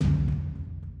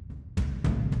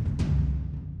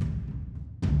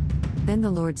Then the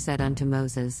Lord said unto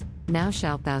Moses, Now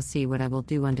shalt thou see what I will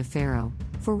do unto Pharaoh,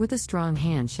 for with a strong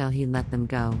hand shall he let them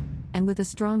go, and with a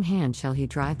strong hand shall he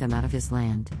drive them out of his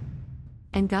land.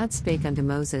 And God spake unto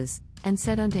Moses, and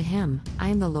said unto him, I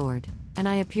am the Lord, and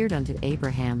I appeared unto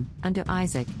Abraham, unto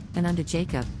Isaac, and unto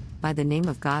Jacob, by the name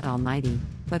of God Almighty,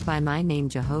 but by my name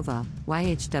Jehovah,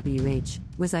 YHWH,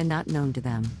 was I not known to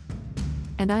them.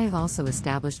 And I have also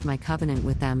established my covenant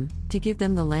with them, to give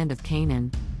them the land of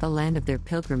Canaan, the land of their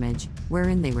pilgrimage,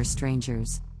 wherein they were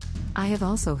strangers. I have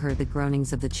also heard the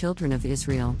groanings of the children of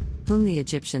Israel, whom the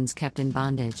Egyptians kept in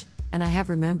bondage, and I have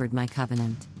remembered my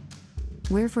covenant.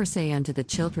 Wherefore say unto the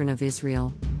children of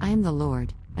Israel, I am the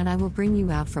Lord, and I will bring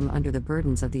you out from under the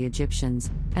burdens of the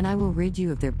Egyptians, and I will rid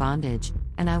you of their bondage,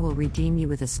 and I will redeem you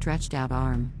with a stretched out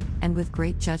arm, and with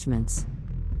great judgments.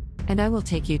 And I will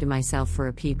take you to myself for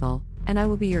a people, and I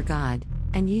will be your God,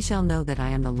 and ye shall know that I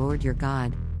am the Lord your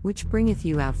God, which bringeth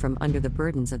you out from under the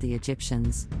burdens of the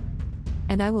Egyptians.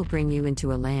 And I will bring you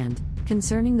into a land,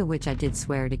 concerning the which I did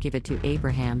swear to give it to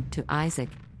Abraham, to Isaac,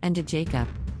 and to Jacob,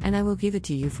 and I will give it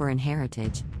to you for an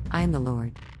heritage. I am the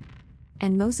Lord.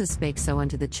 And Moses spake so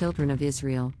unto the children of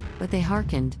Israel, but they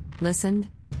hearkened, listened,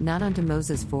 not unto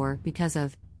Moses because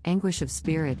of anguish of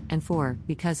spirit, and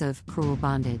because of cruel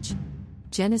bondage.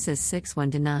 Genesis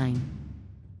 6:1-9.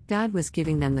 God was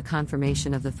giving them the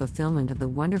confirmation of the fulfillment of the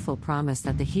wonderful promise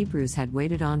that the Hebrews had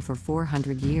waited on for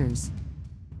 400 years.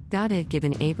 God had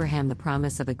given Abraham the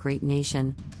promise of a great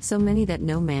nation, so many that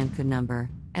no man could number,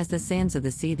 as the sands of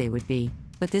the sea they would be,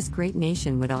 but this great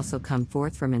nation would also come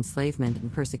forth from enslavement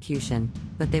and persecution,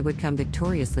 but they would come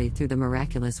victoriously through the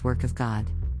miraculous work of God.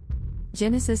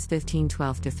 Genesis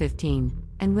 15:12-15.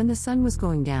 And when the sun was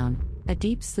going down, a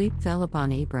deep sleep fell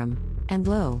upon Abram, and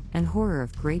lo, an horror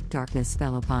of great darkness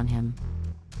fell upon him.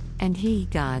 And he,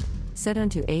 God, said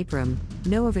unto Abram,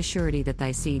 Know of a surety that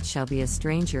thy seed shall be a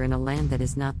stranger in a land that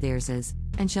is not theirs,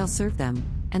 and shall serve them,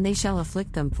 and they shall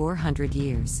afflict them 400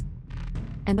 years.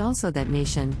 And also that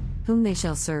nation, whom they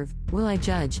shall serve, will I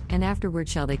judge, and afterward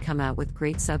shall they come out with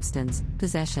great substance,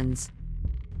 possessions.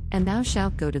 And thou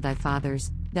shalt go to thy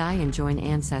fathers, die and join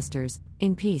ancestors,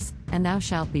 in peace, and thou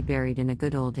shalt be buried in a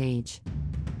good old age.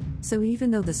 So even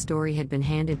though the story had been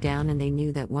handed down and they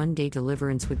knew that one day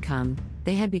deliverance would come,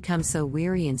 they had become so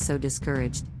weary and so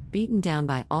discouraged, beaten down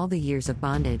by all the years of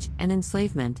bondage and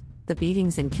enslavement, the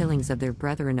beatings and killings of their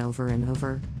brethren over and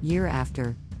over, year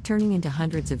after, turning into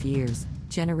hundreds of years,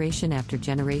 generation after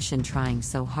generation, trying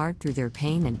so hard through their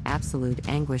pain and absolute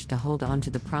anguish to hold on to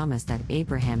the promise that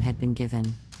Abraham had been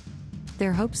given.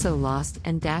 Their hope so lost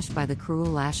and dashed by the cruel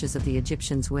lashes of the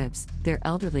Egyptians' whips, their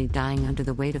elderly dying under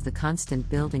the weight of the constant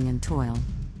building and toil.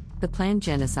 The planned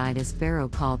genocide as Pharaoh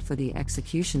called for the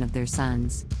execution of their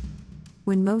sons.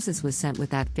 When Moses was sent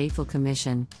with that fateful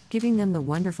commission, giving them the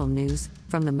wonderful news,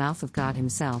 from the mouth of God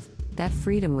himself, that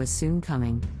freedom was soon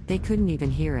coming, they couldn't even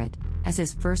hear it, as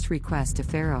his first request to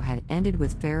Pharaoh had ended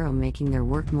with Pharaoh making their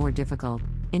work more difficult,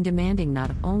 in demanding not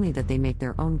only that they make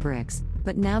their own bricks,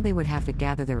 but now they would have to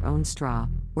gather their own straw,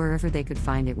 wherever they could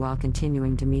find it, while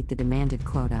continuing to meet the demanded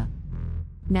quota.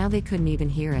 Now they couldn't even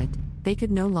hear it, they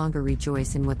could no longer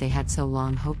rejoice in what they had so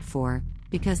long hoped for,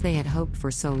 because they had hoped for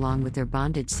so long, with their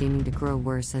bondage seeming to grow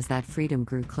worse as that freedom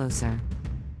grew closer.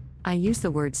 I use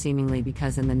the word seemingly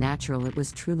because in the natural it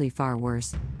was truly far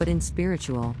worse, but in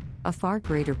spiritual, a far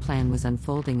greater plan was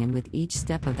unfolding, and with each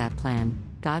step of that plan,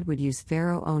 God would use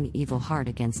Pharaoh's own evil heart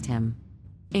against him,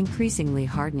 increasingly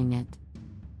hardening it.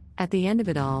 At the end of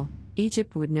it all,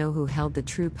 Egypt would know who held the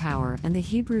true power, and the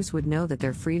Hebrews would know that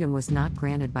their freedom was not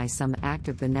granted by some act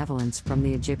of benevolence from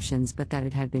the Egyptians, but that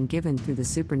it had been given through the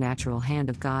supernatural hand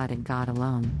of God and God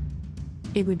alone.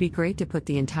 It would be great to put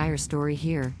the entire story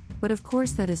here, but of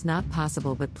course that is not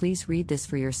possible. But please read this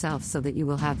for yourself so that you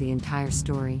will have the entire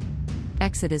story.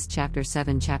 Exodus chapter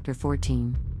 7, chapter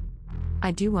 14.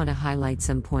 I do want to highlight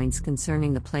some points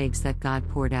concerning the plagues that God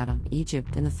poured out on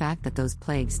Egypt, and the fact that those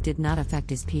plagues did not affect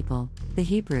his people, the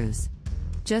Hebrews.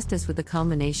 Just as with the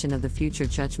culmination of the future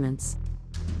judgments.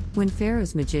 When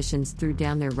Pharaoh's magicians threw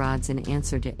down their rods in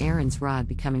answer to Aaron's rod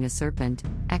becoming a serpent,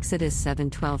 Exodus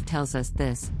 7:12 tells us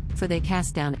this, For they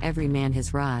cast down every man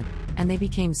his rod, and they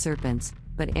became serpents,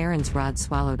 but Aaron's rod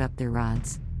swallowed up their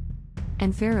rods.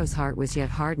 And Pharaoh's heart was yet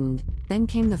hardened. Then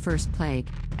came the first plague,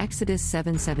 Exodus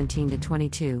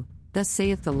 7:17-22, Thus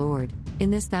saith the Lord,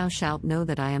 In this thou shalt know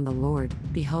that I am the Lord,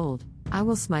 behold, I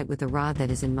will smite with the rod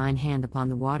that is in mine hand upon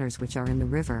the waters which are in the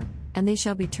river, and they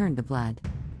shall be turned to blood.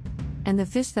 And the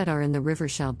fish that are in the river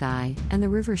shall die, and the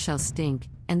river shall stink,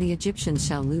 and the Egyptians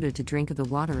shall lewd to drink of the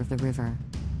water of the river.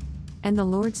 And the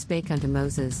Lord spake unto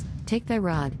Moses, Take thy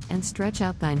rod, and stretch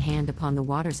out thine hand upon the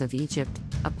waters of Egypt,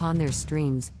 upon their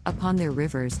streams, upon their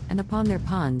rivers, and upon their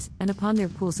ponds, and upon their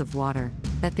pools of water,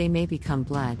 that they may become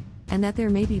blood, and that there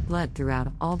may be blood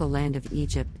throughout all the land of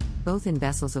Egypt, both in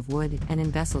vessels of wood and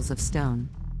in vessels of stone.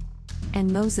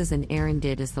 And Moses and Aaron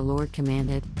did as the Lord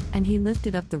commanded, and he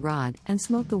lifted up the rod, and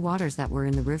smote the waters that were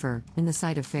in the river, in the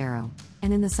sight of Pharaoh,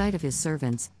 and in the sight of his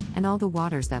servants, and all the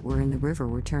waters that were in the river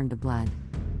were turned to blood.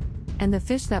 And the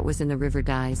fish that was in the river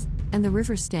died, and the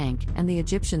river stank, and the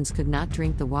Egyptians could not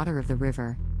drink the water of the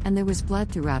river, and there was blood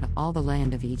throughout all the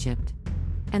land of Egypt.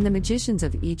 And the magicians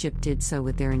of Egypt did so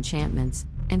with their enchantments,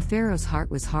 and Pharaoh's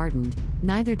heart was hardened,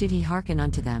 neither did he hearken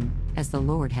unto them, as the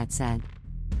Lord had said.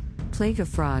 Plague of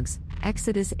frogs,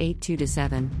 Exodus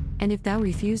 8:2-7. And if thou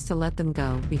refuse to let them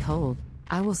go, behold,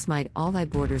 I will smite all thy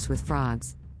borders with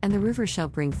frogs, and the river shall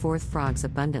bring forth frogs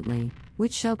abundantly,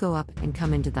 which shall go up and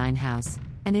come into thine house,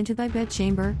 and into thy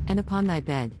bedchamber, and upon thy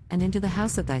bed, and into the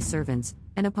house of thy servants,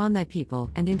 and upon thy people,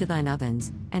 and into thine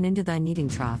ovens, and into thy kneading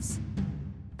troughs.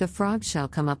 The frogs shall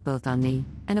come up both on thee,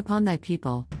 and upon thy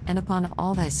people, and upon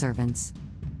all thy servants.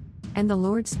 And the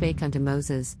Lord spake unto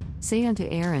Moses, Say unto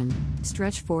Aaron,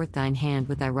 Stretch forth thine hand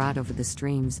with thy rod over the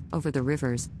streams, over the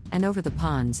rivers, and over the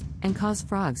ponds, and cause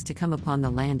frogs to come upon the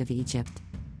land of Egypt.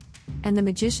 And the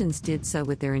magicians did so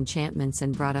with their enchantments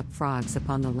and brought up frogs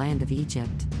upon the land of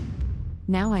Egypt.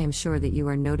 Now I am sure that you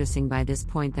are noticing by this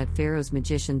point that Pharaoh's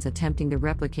magicians attempting to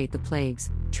replicate the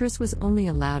plagues, Tris was only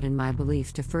allowed in my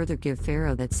belief to further give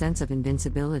Pharaoh that sense of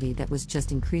invincibility that was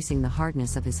just increasing the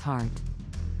hardness of his heart.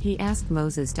 He asked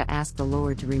Moses to ask the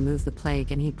Lord to remove the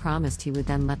plague, and he promised he would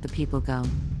then let the people go.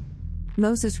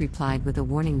 Moses replied with a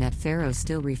warning that Pharaoh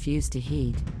still refused to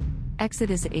heed.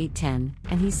 Exodus 8:10,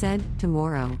 and he said,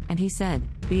 Tomorrow, and he said,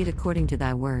 Be it according to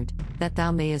thy word, that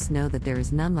thou mayest know that there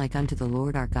is none like unto the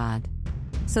Lord our God.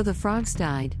 So the frogs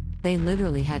died, they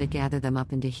literally had to gather them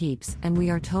up into heaps, and we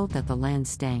are told that the land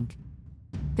stank.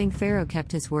 Think Pharaoh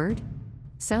kept his word?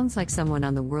 Sounds like someone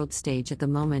on the world stage at the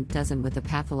moment doesn't, with the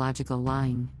pathological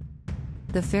lying.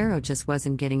 The Pharaoh just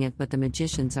wasn't getting it, but the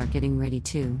magicians are getting ready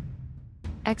too.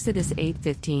 Exodus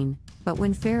 8:15, But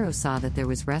when Pharaoh saw that there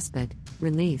was respite,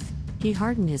 relief, he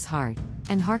hardened his heart,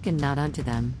 and hearkened not unto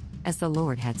them, as the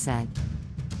Lord had said.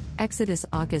 Exodus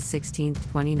August 16,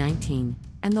 2019,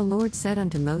 And the Lord said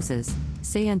unto Moses,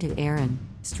 Say unto Aaron,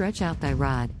 Stretch out thy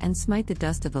rod, and smite the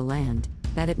dust of the land,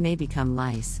 that it may become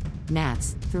lice,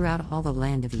 gnats, throughout all the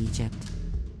land of Egypt.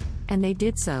 And they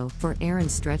did so, for Aaron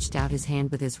stretched out his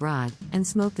hand with his rod, and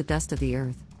smote the dust of the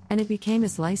earth, and it became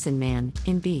as lice in man,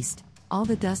 in beast, all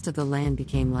the dust of the land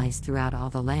became lice throughout all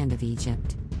the land of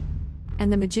Egypt.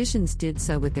 And the magicians did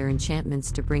so with their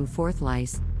enchantments to bring forth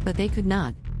lice, but they could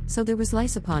not, so there was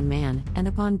lice upon man, and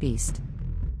upon beast.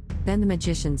 Then the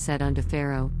magician said unto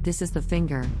Pharaoh, This is the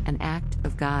finger, an act,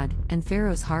 of God, and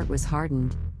Pharaoh's heart was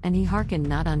hardened, and he hearkened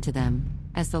not unto them,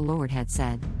 as the Lord had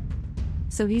said.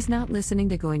 So he's not listening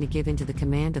to going to give into the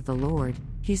command of the Lord,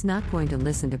 he's not going to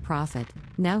listen to prophet,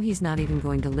 now he's not even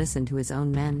going to listen to his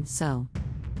own men, so.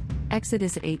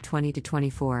 Exodus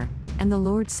 8:20-24, And the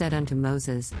Lord said unto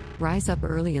Moses, Rise up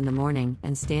early in the morning,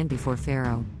 and stand before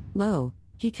Pharaoh. Lo,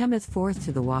 he cometh forth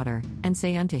to the water, and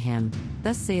say unto him,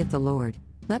 Thus saith the Lord,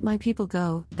 Let my people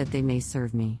go, that they may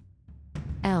serve me.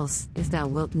 Else, if thou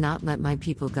wilt not let my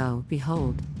people go,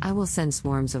 behold, I will send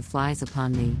swarms of flies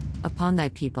upon thee, upon thy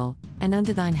people, and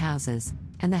unto thine houses,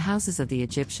 and the houses of the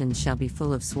Egyptians shall be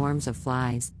full of swarms of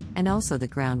flies, and also the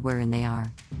ground wherein they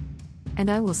are. And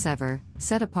I will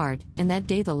set apart, in that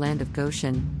day the land of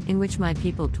Goshen, in which my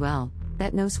people dwell,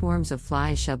 that no swarms of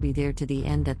flies shall be there, to the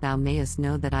end that thou mayest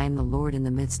know that I am the Lord in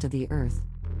the midst of the earth.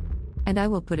 And I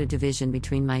will put a division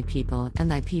between my people and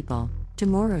thy people,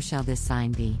 tomorrow shall this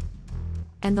sign be.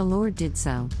 And the Lord did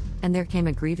so, and there came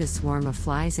a grievous swarm of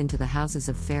flies into the houses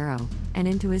of Pharaoh, and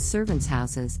into his servants'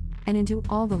 houses, and into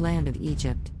all the land of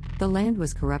Egypt. The land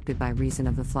was corrupted by reason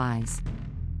of the flies.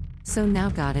 So now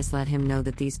God has let him know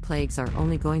that these plagues are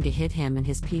only going to hit him and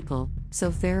his people,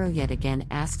 so Pharaoh yet again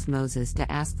asks Moses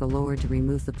to ask the Lord to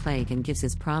remove the plague, and gives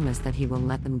his promise that he will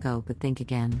let them go. But think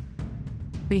again.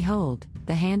 Behold,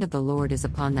 the hand of the Lord is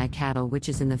upon thy cattle which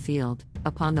is in the field,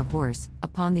 upon the horse,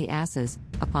 upon the asses,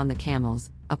 upon the camels,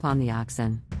 upon the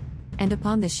oxen. And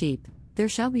upon the sheep, there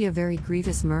shall be a very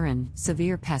grievous murrain,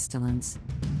 severe pestilence.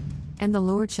 And the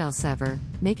Lord shall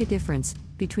make a difference,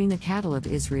 between the cattle of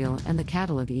Israel and the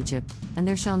cattle of Egypt, and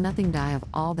there shall nothing die of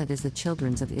all that is the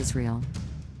children's of Israel.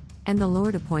 And the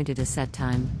Lord appointed a set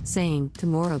time, saying,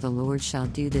 Tomorrow the Lord shall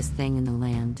do this thing in the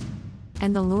land.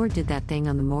 And the Lord did that thing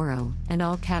on the morrow, and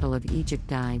all cattle of Egypt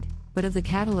died, but of the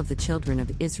cattle of the children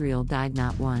of Israel died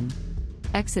not one.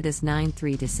 Exodus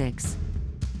 9:3-6.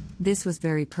 This was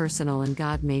very personal, and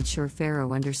God made sure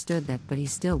Pharaoh understood that, but he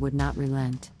still would not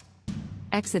relent.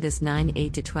 Exodus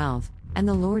 9:8-12. And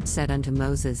the Lord said unto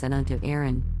Moses and unto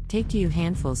Aaron, Take to you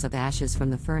handfuls of ashes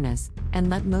from the furnace, and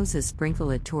let Moses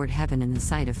sprinkle it toward heaven in the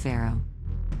sight of Pharaoh.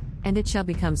 And it shall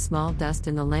become small dust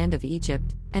in the land of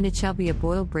Egypt, and it shall be a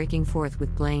boil breaking forth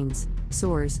with blains,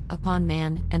 sores, upon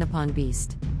man, and upon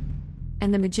beast.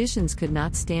 And the magicians could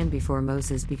not stand before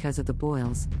Moses because of the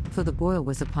boils, for the boil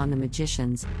was upon the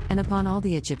magicians, and upon all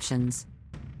the Egyptians.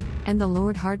 And the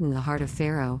Lord hardened the heart of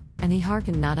Pharaoh, and he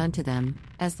hearkened not unto them,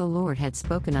 as the Lord had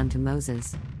spoken unto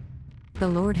Moses. The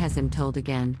Lord has him told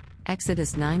again,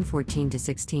 Exodus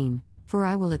 9:14-16, For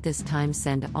I will at this time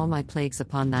send all my plagues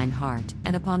upon thine heart,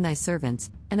 and upon thy servants,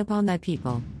 and upon thy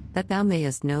people, that thou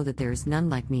mayest know that there is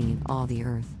none like me in all the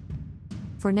earth.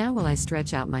 For now will I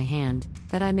stretch out my hand,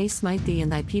 that I may smite thee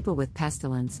and thy people with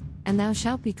pestilence, and thou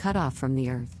shalt be cut off from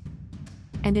the earth.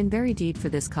 And in very deed for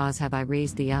this cause have I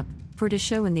raised thee up, for to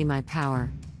show in thee my power,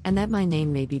 and that my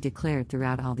name may be declared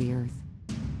throughout all the earth.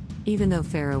 Even though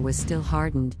Pharaoh was still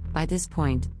hardened, by this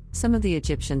point, some of the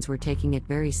Egyptians were taking it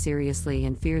very seriously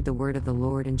and feared the word of the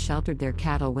Lord and sheltered their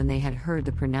cattle when they had heard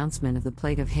the pronouncement of the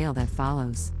plague of hail that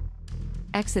follows.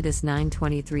 Exodus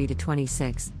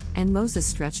 9:23-26, And Moses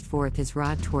stretched forth his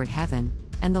rod toward heaven,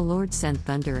 and the Lord sent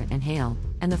thunder and hail,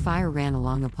 and the fire ran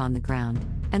along upon the ground,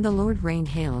 and the Lord rained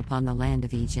hail upon the land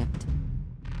of Egypt.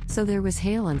 So there was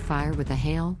hail and fire with a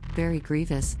hail, very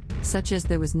grievous, such as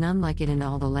there was none like it in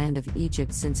all the land of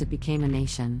Egypt since it became a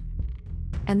nation.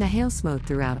 And the hail smote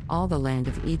throughout all the land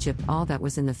of Egypt all that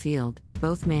was in the field,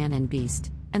 both man and beast,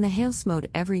 and the hail smote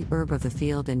every herb of the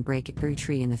field and brake every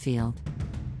tree in the field.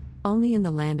 Only in the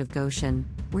land of Goshen,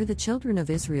 where the children of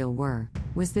Israel were,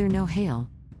 was there no hail.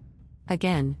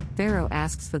 Again, Pharaoh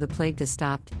asks for the plague to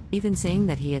stop, even saying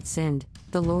that he had sinned.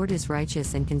 The Lord is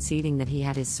righteous, and conceding that he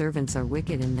had his servants are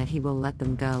wicked and that he will let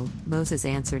them go. Moses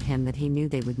answered him that he knew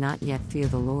they would not yet fear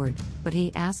the Lord, but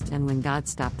he asked, and when God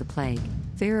stopped the plague,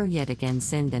 Pharaoh yet again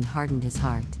sinned and hardened his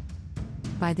heart.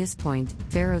 By this point,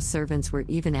 Pharaoh's servants were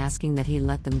even asking that he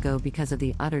let them go because of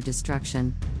the utter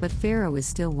destruction, but Pharaoh is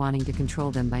still wanting to control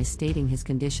them by stating his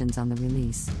conditions on the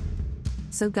release.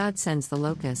 So God sends the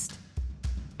locust.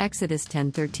 Exodus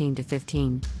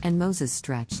 10:13-15, And Moses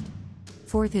stretched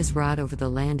forth his rod over the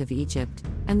land of Egypt,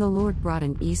 and the Lord brought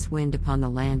an east wind upon the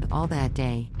land all that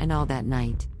day and all that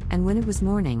night, and when it was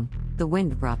morning, the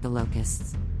wind brought the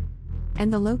locusts.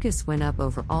 And the locusts went up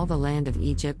over all the land of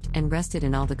Egypt and rested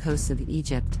in all the coasts of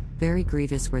Egypt, very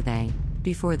grievous were they.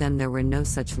 Before them there were no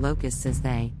such locusts as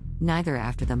they, neither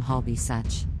after them shall be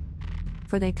such.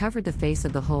 For they covered the face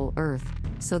of the whole earth,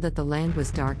 so that the land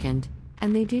was darkened,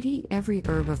 and they did eat every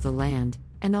herb of the land,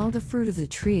 and all the fruit of the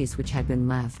trees which had been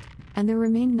left, and there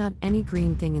remained not any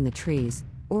green thing in the trees,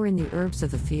 or in the herbs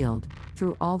of the field,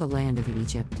 through all the land of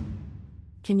Egypt.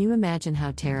 Can you imagine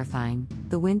how terrifying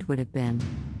the wind would have been?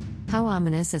 How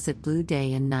ominous as it blew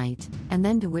day and night, and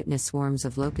then to witness swarms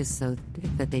of locusts so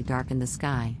thick that they darkened the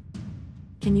sky.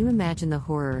 Can you imagine the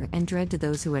horror and dread to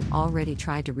those who had already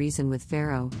tried to reason with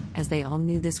Pharaoh, as they all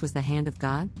knew this was the hand of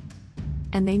God?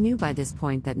 And they knew by this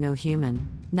point that no human,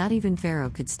 not even Pharaoh,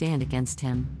 could stand against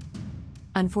him.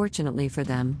 Unfortunately for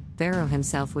them, Pharaoh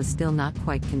himself was still not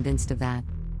quite convinced of that.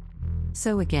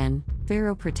 So again,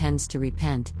 Pharaoh pretends to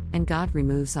repent, and God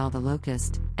removes all the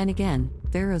locusts, and again,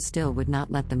 Pharaoh still would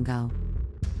not let them go.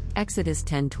 Exodus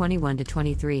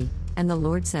 10:21-23, And the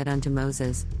Lord said unto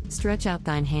Moses, Stretch out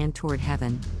thine hand toward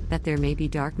heaven, that there may be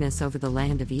darkness over the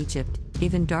land of Egypt,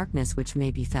 even darkness which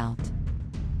may be felt.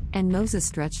 And Moses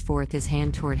stretched forth his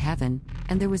hand toward heaven,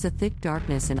 and there was a thick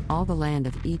darkness in all the land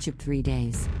of Egypt 3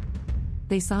 days.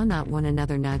 They saw not one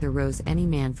another, neither rose any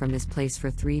man from his place for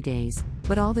 3 days,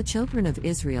 but all the children of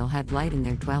Israel had light in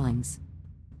their dwellings.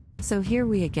 So here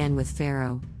we again with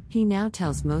Pharaoh. He now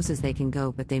tells Moses they can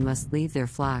go, but they must leave their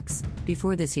flocks.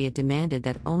 Before this he had demanded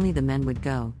that only the men would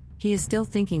go. He is still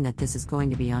thinking that this is going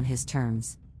to be on his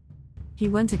terms. He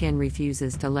once again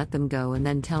refuses to let them go and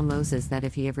then tell Moses that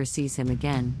if he ever sees him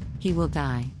again, he will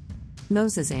die.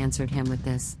 Moses answered him with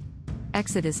this.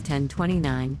 Exodus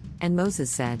 10:29, And Moses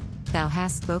said, Thou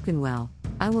hast spoken well,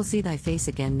 I will see thy face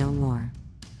again no more.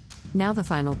 Now the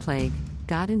final plague.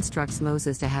 God instructs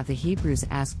Moses to have the Hebrews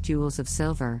ask jewels of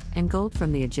silver and gold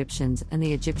from the Egyptians, and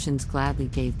the Egyptians gladly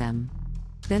gave them.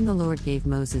 Then the Lord gave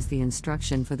Moses the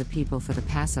instruction for the people for the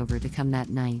Passover to come that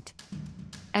night.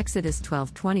 Exodus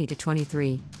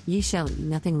 12:20-23, Ye shall eat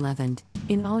nothing leavened,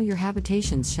 in all your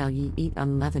habitations shall ye eat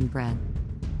unleavened bread.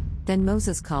 Then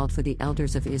Moses called for the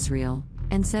elders of Israel,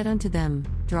 and said unto them,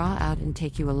 Draw out and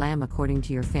take you a lamb according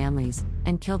to your families,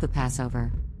 and kill the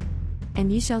Passover.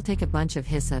 And ye shall take a bunch of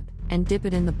hyssop, and dip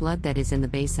it in the blood that is in the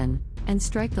basin, and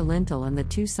strike the lintel and the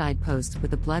 2 side posts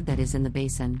with the blood that is in the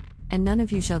basin, and none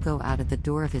of you shall go out at the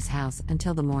door of his house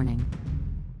until the morning.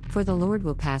 For the Lord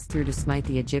will pass through to smite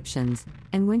the Egyptians,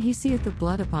 and when he seeth the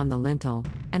blood upon the lintel,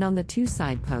 and on the 2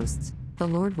 side posts, the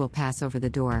Lord will pass over the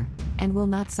door, and will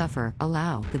not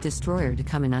allow the destroyer to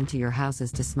come in unto your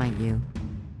houses to smite you.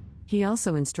 He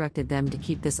also instructed them to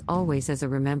keep this always as a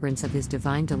remembrance of his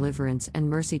divine deliverance and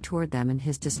mercy toward them and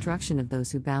his destruction of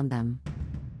those who bound them.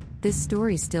 This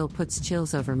story still puts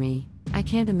chills over me. I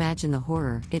can't imagine the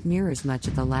horror. It mirrors much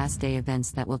of the last day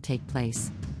events that will take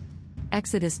place.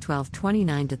 Exodus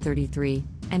 12:29-33,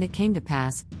 And it came to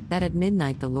pass, that at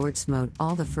midnight the Lord smote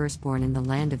all the firstborn in the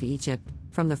land of Egypt,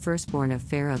 from the firstborn of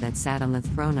Pharaoh that sat on the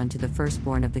throne unto the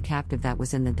firstborn of the captive that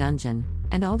was in the dungeon,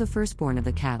 and all the firstborn of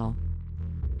the cattle.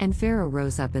 And Pharaoh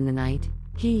rose up in the night,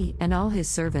 he, and all his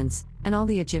servants, and all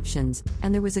the Egyptians,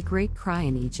 and there was a great cry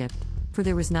in Egypt, for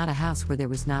there was not a house where there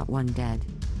was not one dead.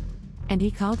 And he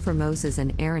called for Moses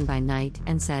and Aaron by night,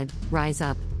 and said, Rise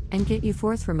up, and get you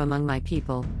forth from among my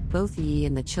people, both ye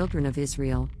and the children of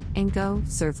Israel, and go,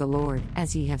 serve the Lord,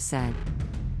 as ye have said.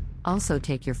 Also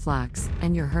take your flocks,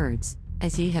 and your herds,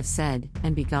 as ye have said,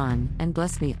 and be gone, and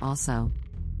bless me also.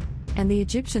 And the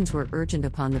Egyptians were urgent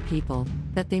upon the people,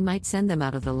 that they might send them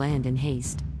out of the land in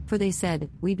haste, for they said,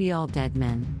 We be all dead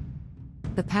men.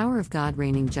 The power of God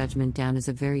raining judgment down is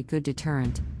a very good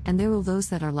deterrent, and there will those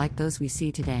that are like those we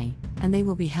see today, and they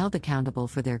will be held accountable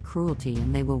for their cruelty,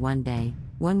 and they will one day,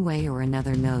 one way or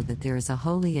another, know that there is a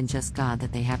holy and just God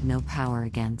that they have no power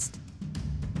against.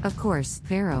 Of course,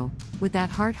 Pharaoh, with that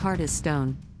heart hard as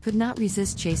stone, could not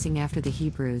resist chasing after the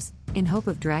Hebrews, in hope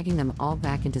of dragging them all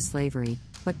back into slavery,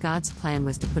 but God's plan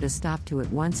was to put a stop to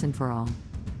it once and for all.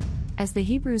 As the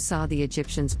Hebrews saw the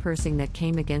Egyptians cursing that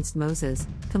came against Moses,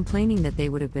 complaining that they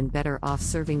would have been better off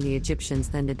serving the Egyptians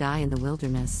than to die in the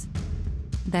wilderness.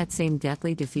 That same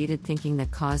deathly defeated thinking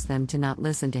that caused them to not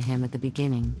listen to him at the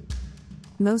beginning.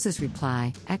 Moses'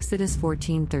 reply, Exodus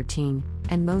 14:13,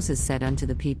 And Moses said unto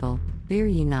the people, Fear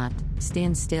ye not,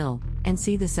 stand still, and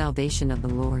see the salvation of the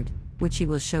Lord, which he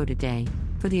will show today,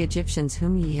 for the Egyptians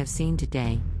whom ye have seen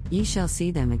today, ye shall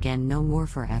see them again no more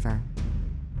forever.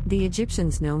 The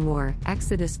Egyptians no more,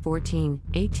 Exodus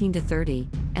 14:18-30,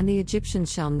 And the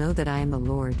Egyptians shall know that I am the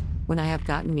Lord, when I have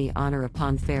gotten me honor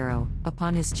upon Pharaoh,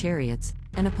 upon his chariots,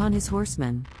 and upon his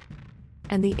horsemen.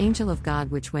 And the angel of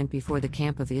God which went before the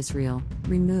camp of Israel,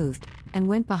 removed, and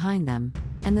went behind them,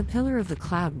 and the pillar of the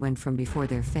cloud went from before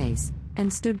their face,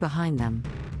 and stood behind them.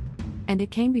 And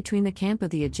it came between the camp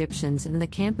of the Egyptians and the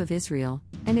camp of Israel,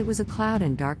 and it was a cloud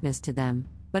and darkness to them,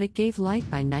 but it gave light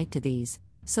by night to these,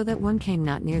 so that one came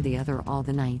not near the other all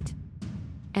the night.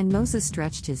 And Moses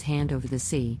stretched his hand over the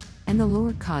sea, and the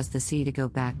Lord caused the sea to go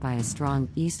back by a strong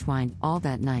east wind all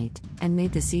that night, and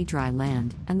made the sea dry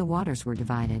land, and the waters were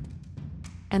divided.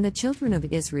 And the children of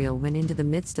Israel went into the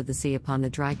midst of the sea upon the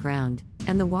dry ground,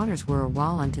 and the waters were a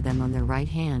wall unto them on their right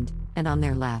hand, and on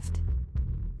their left.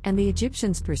 And the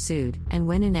Egyptians pursued, and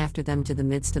went in after them to the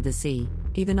midst of the sea,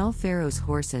 even all Pharaoh's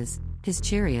horses, his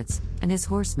chariots, and his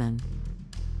horsemen.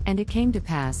 And it came to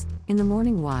pass, in the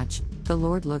morning watch, the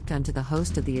Lord looked unto the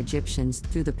host of the Egyptians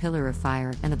through the pillar of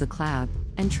fire and of the cloud,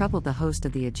 and troubled the host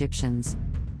of the Egyptians.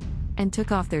 And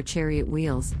took off their chariot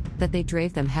wheels, that they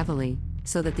drave them heavily,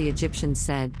 so that the Egyptians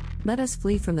said, Let us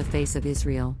flee from the face of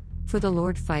Israel, for the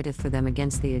Lord fighteth for them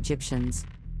against the Egyptians.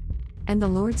 And the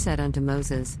Lord said unto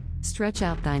Moses, Stretch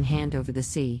out thine hand over the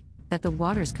sea, that the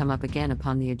waters come up again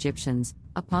upon the Egyptians,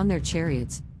 upon their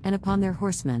chariots, and upon their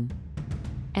horsemen.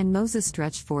 And Moses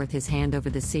stretched forth his hand over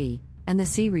the sea, and the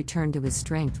sea returned to his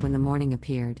strength when the morning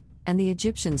appeared, and the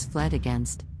Egyptians fled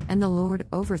against, and the Lord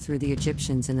overthrew the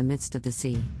Egyptians in the midst of the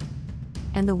sea.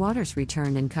 And the waters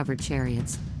returned and covered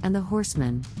chariots, and the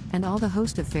horsemen, and all the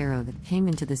host of Pharaoh that came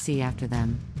into the sea after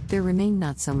them, there remained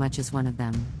not so much as one of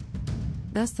them.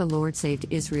 Thus the Lord saved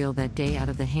Israel that day out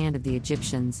of the hand of the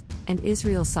Egyptians, and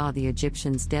Israel saw the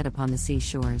Egyptians dead upon the sea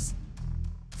shores.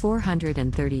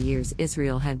 430 years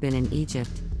Israel had been in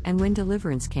Egypt, and when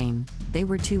deliverance came, they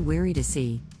were too weary to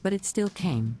see, but it still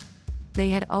came. They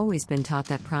had always been taught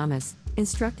that promise,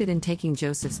 instructed in taking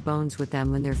Joseph's bones with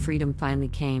them when their freedom finally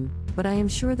came, but I am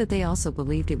sure that they also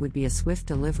believed it would be a swift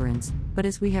deliverance, but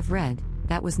as we have read,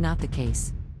 that was not the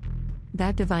case.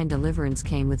 That divine deliverance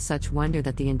came with such wonder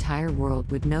that the entire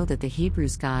world would know that the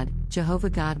Hebrews' God, Jehovah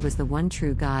God, was the one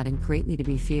true God and greatly to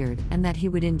be feared, and that he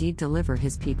would indeed deliver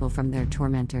his people from their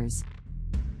tormentors.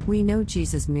 We know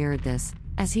Jesus mirrored this,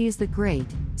 as he is the great,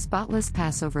 spotless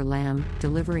Passover lamb,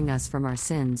 delivering us from our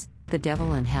sins, the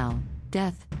devil and hell,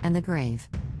 death, and the grave.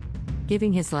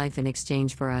 giving his life in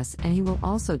exchange for us, and he will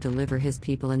also deliver his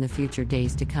people in the future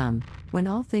days to come, when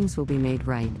all things will be made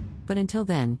right. But until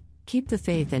then, keep the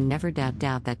faith and never doubt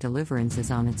that deliverance is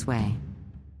on its way.